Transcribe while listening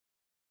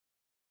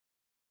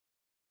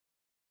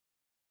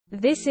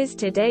This is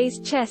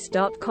today's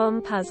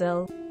chess.com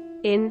puzzle.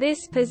 In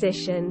this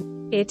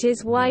position, it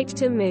is white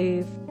to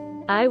move.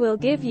 I will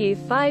give you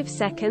 5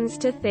 seconds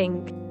to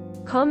think.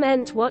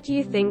 Comment what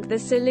you think the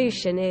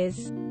solution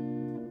is.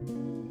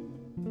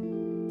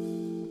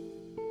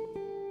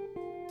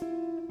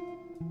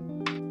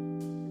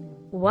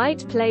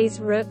 White plays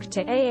rook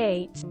to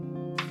a8.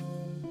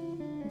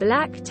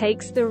 Black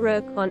takes the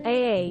rook on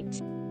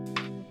a8.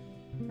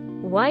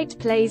 White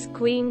plays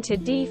queen to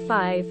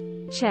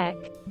d5, check.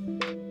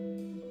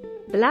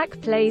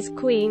 Black plays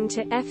queen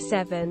to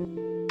f7.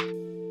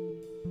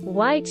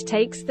 White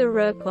takes the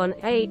rook on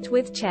 8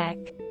 with check.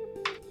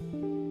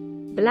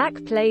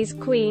 Black plays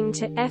queen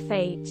to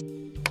f8.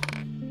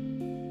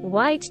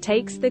 White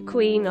takes the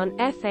queen on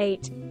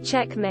f8,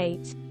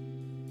 checkmate.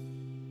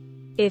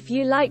 If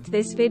you liked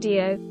this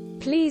video,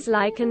 please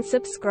like and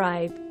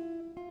subscribe.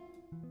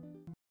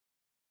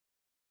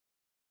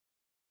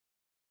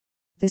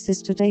 This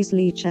is today's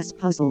Lichess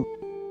puzzle.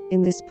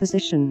 In this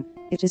position,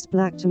 it is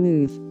black to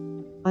move.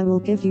 I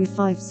will give you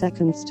 5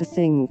 seconds to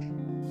think.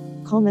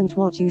 Comment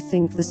what you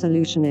think the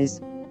solution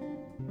is.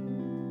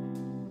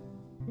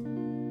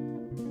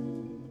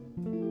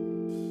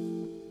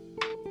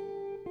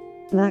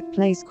 Black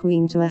plays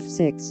queen to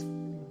f6.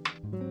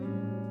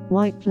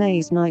 White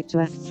plays knight to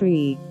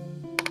f3.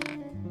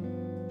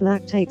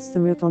 Black takes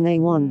the rook on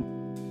a1.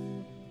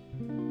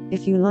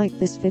 If you like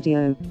this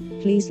video,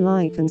 please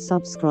like and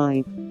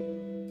subscribe.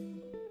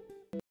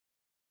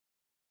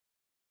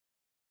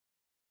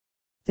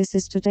 This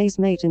is today's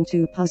mate in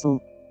 2 puzzle.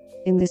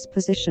 In this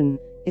position,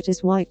 it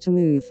is white to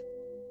move.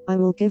 I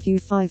will give you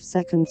 5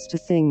 seconds to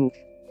think.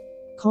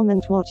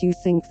 Comment what you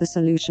think the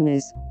solution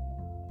is.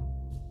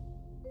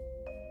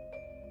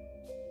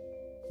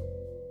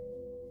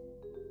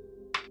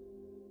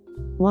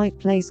 White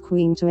plays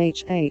queen to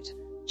h8,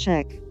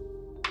 check.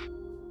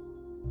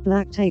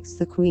 Black takes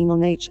the queen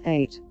on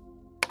h8.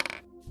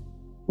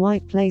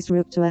 White plays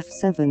rook to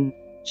f7,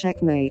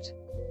 checkmate.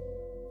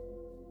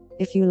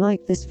 If you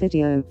like this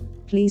video,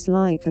 please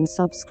like and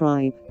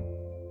subscribe.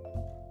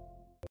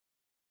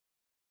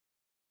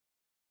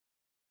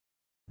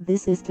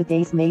 This is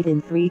today's mate in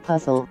 3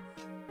 puzzle.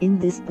 In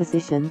this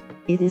position,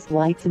 it is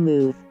white to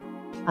move.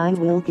 I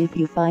will give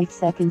you 5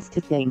 seconds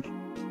to think.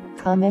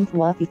 Comment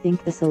what you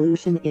think the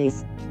solution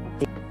is.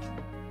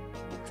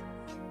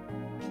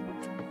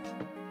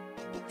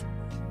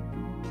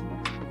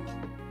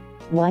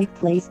 White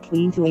plays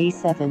queen to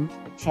a7,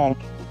 check.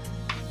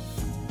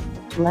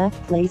 Black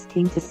plays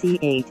king to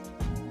c8.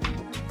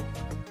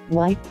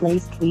 White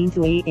plays queen to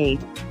a8,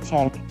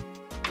 check.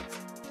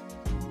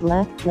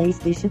 Black plays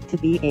bishop to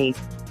b8.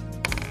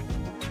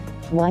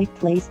 White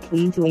plays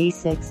queen to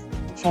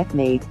a6,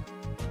 checkmate.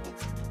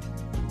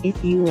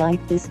 If you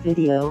like this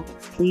video,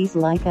 please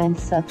like and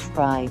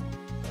subscribe.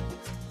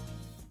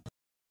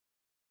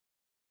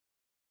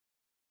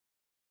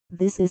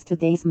 This is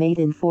today's mate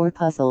in 4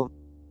 puzzle.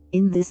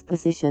 In this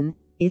position,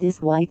 it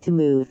is white to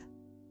move.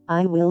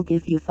 I will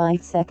give you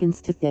 5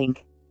 seconds to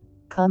think.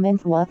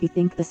 Comment what you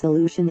think the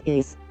solution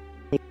is.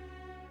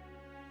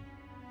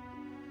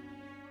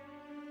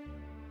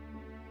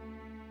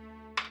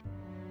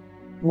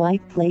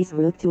 White plays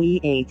rook to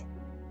e8.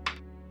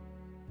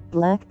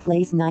 Black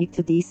plays knight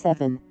to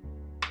d7.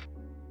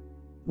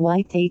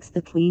 White takes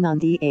the queen on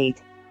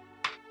d8.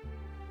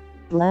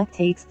 Black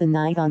takes the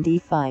knight on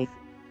d5.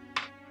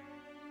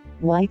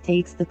 White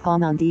takes the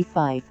pawn on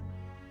d5.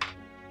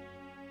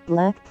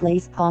 Black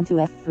plays pawn to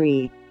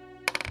f3.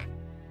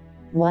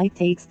 White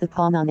takes the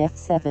pawn on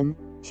f7,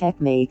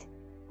 checkmate.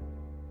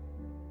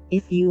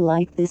 If you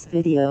like this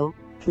video,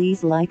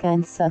 please like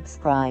and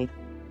subscribe.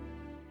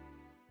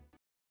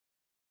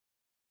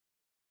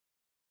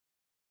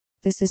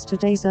 This is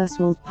today's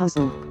Auerswald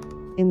puzzle.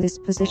 In this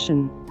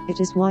position,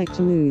 it is white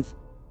to move.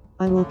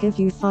 I will give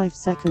you 5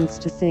 seconds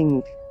to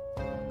think.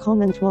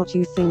 Comment what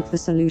you think the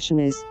solution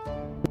is.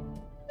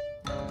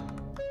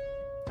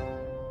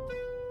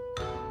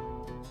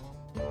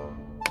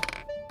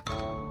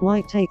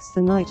 White takes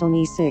the knight on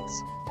e6.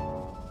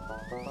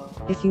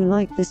 If you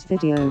like this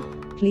video,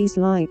 please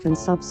like and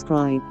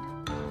subscribe.